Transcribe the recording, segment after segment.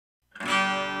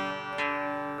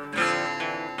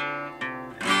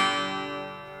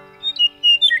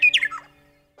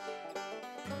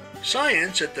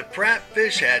Science at the Pratt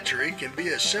Fish Hatchery can be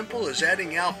as simple as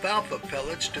adding alfalfa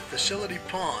pellets to facility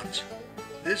ponds.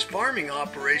 This farming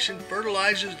operation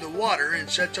fertilizes the water and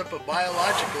sets up a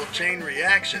biological chain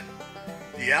reaction.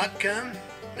 The outcome?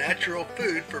 Natural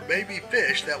food for baby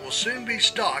fish that will soon be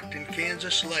stocked in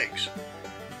Kansas lakes.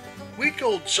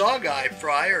 Week-old saugeye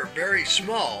fry are very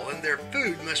small and their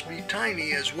food must be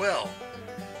tiny as well.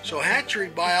 So hatchery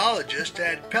biologists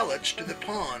add pellets to the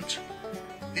ponds.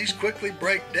 These quickly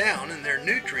break down and their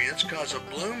nutrients cause a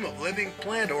bloom of living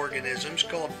plant organisms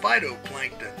called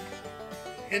phytoplankton.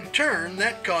 In turn,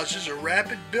 that causes a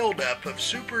rapid buildup of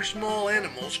super small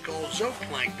animals called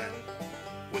zooplankton.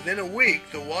 Within a week,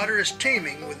 the water is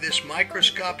teeming with this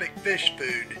microscopic fish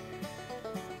food.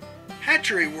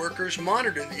 Hatchery workers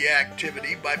monitor the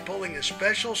activity by pulling a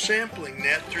special sampling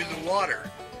net through the water.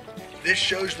 This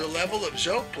shows the level of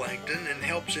zooplankton and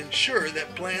helps ensure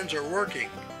that plans are working.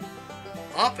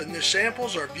 Often the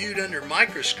samples are viewed under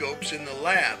microscopes in the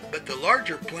lab, but the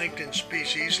larger plankton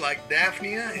species like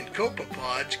Daphnia and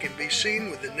copepods can be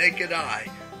seen with the naked eye.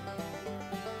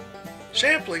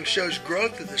 Sampling shows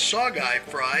growth of the saugeye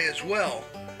fry as well.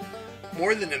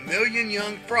 More than 1 million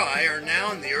young fry are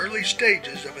now in the early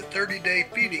stages of a 30-day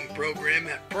feeding program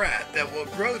at Pratt that will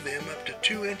grow them up to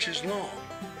 2 inches long.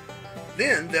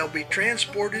 Then they'll be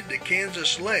transported to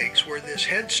Kansas lakes where this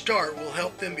head start will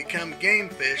help them become game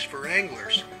fish for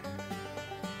anglers.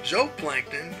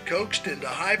 Zooplankton, coaxed into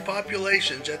high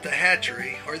populations at the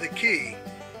hatchery, are the key.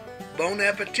 Bon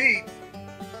appetit!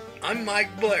 I'm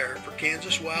Mike Blair for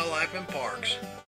Kansas Wildlife and Parks.